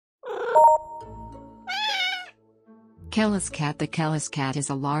Kellas cat. The Kellas cat is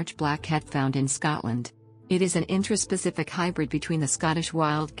a large black cat found in Scotland. It is an intraspecific hybrid between the Scottish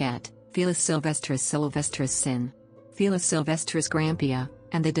wildcat, Felis silvestris sin, Felis silvestris grampia,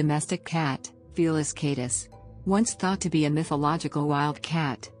 and the domestic cat, Felis catus. Once thought to be a mythological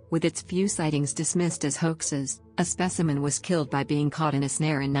wildcat, with its few sightings dismissed as hoaxes, a specimen was killed by being caught in a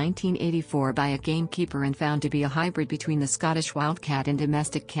snare in 1984 by a gamekeeper and found to be a hybrid between the Scottish wildcat and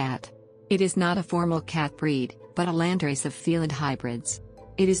domestic cat. It is not a formal cat breed, but a landrace of felid hybrids.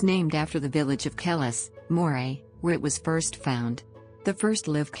 It is named after the village of Kellas, Moray, where it was first found. The first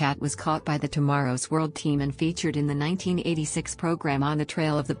live cat was caught by the Tomorrow's World team and featured in the 1986 program On the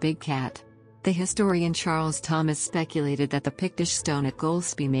Trail of the Big Cat. The historian Charles Thomas speculated that the Pictish stone at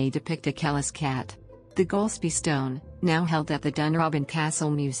Golspie may depict a Kellas cat. The Golspie stone, now held at the Dunrobin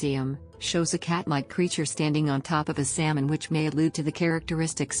Castle Museum, shows a cat-like creature standing on top of a salmon, which may allude to the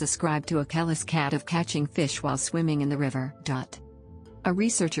characteristics ascribed to a Kellas cat of catching fish while swimming in the river. A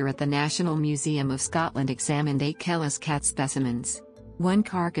researcher at the National Museum of Scotland examined 8 Kellas cat specimens. 1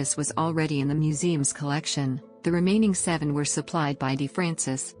 carcass was already in the museum's collection. The remaining 7 were supplied by D.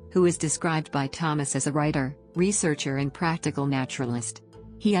 Francis, who is described by Thomas as a writer, researcher and practical naturalist.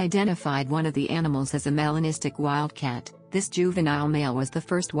 He identified one of the animals as a melanistic wildcat. This juvenile male was the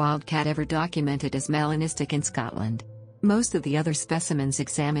first wildcat ever documented as melanistic in Scotland. Most of the other specimens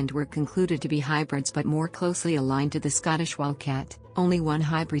examined were concluded to be hybrids but more closely aligned to the Scottish wildcat. Only one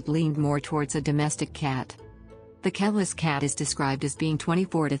hybrid leaned more towards a domestic cat. The Kellas cat is described as being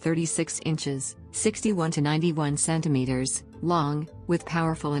 24 to 36 inches, 61 to 91 centimeters, long, with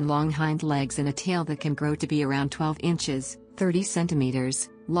powerful and long hind legs and a tail that can grow to be around 12 inches, 30 centimeters,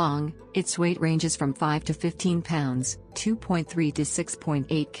 long. Its weight ranges from 5 to 15 pounds, 2.3 to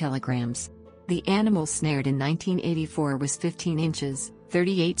 6.8 kilograms. The animal snared in 1984 was 15 inches,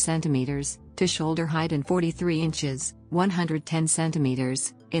 38 centimeters, to shoulder height and 43 inches, 110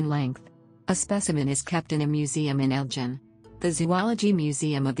 centimeters, in length. A specimen is kept in a museum in Elgin. The Zoology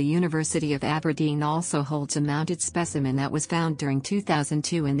Museum of the University of Aberdeen also holds a mounted specimen that was found during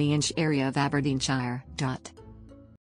 2002 in the Inch area of Aberdeenshire.